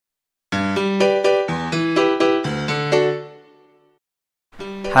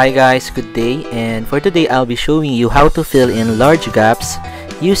Hi guys, good day, and for today I'll be showing you how to fill in large gaps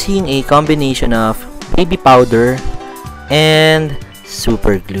using a combination of baby powder and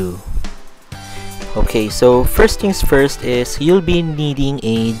super glue. Okay, so first things first is you'll be needing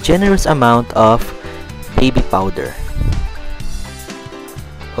a generous amount of baby powder.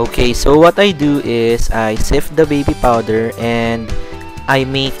 Okay, so what I do is I sift the baby powder and I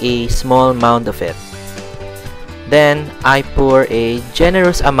make a small mound of it. Then I pour a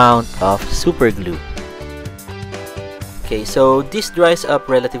generous amount of super glue. Okay, so this dries up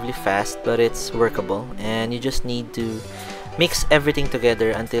relatively fast, but it's workable, and you just need to mix everything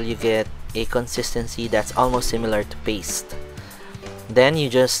together until you get a consistency that's almost similar to paste. Then you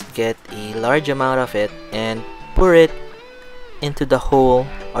just get a large amount of it and pour it into the hole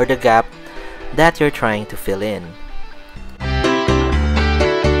or the gap that you're trying to fill in.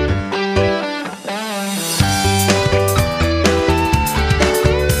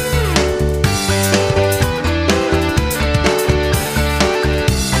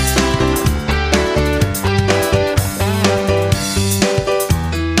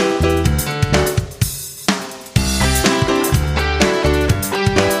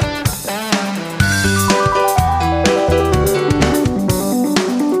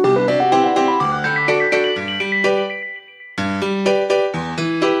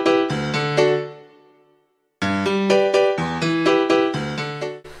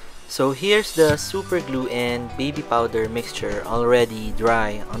 So here's the super glue and baby powder mixture already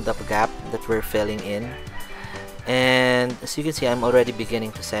dry on the gap that we're filling in, and as you can see, I'm already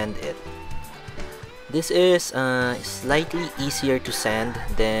beginning to sand it. This is slightly easier to sand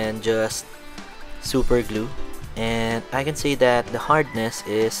than just super glue, and I can say that the hardness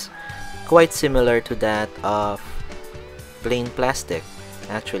is quite similar to that of plain plastic.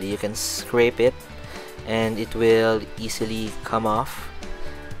 Actually, you can scrape it and it will easily come off,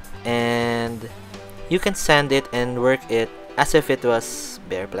 and you can sand it and work it as if it was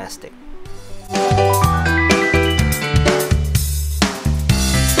bare plastic.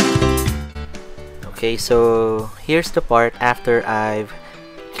 Okay, so here's the part after I've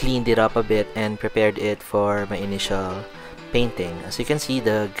cleaned it up a bit and prepared it for my initial painting. As you can see,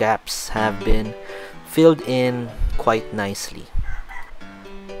 the gaps have been filled in quite nicely.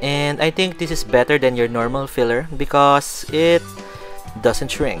 And I think this is better than your normal filler because it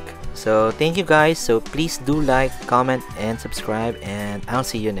doesn't shrink. So thank you guys. So please do like, comment, and subscribe, and I'll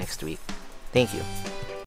see you next week. Thank you.